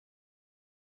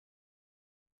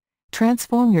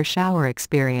Transform your shower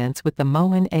experience with the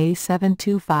Moen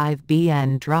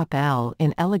A725Bn Drop Ell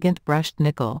in elegant brushed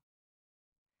nickel.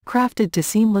 Crafted to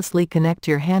seamlessly connect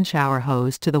your hand shower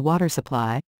hose to the water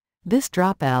supply, this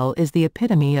Drop Ell is the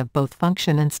epitome of both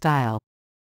function and style.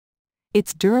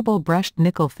 Its durable brushed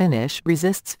nickel finish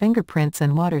resists fingerprints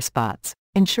and water spots,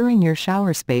 ensuring your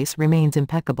shower space remains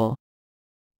impeccable.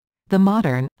 The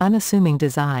modern, unassuming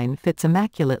design fits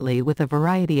immaculately with a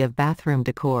variety of bathroom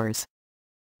decors.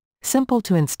 Simple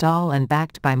to install and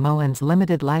backed by Moen's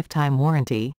limited lifetime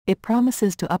warranty, it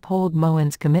promises to uphold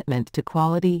Moen's commitment to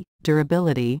quality,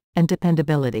 durability, and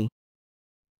dependability.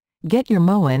 Get your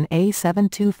Moen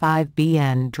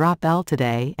A725Bn Drop Ell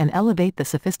today and elevate the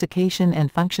sophistication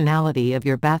and functionality of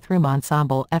your bathroom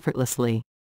ensemble effortlessly.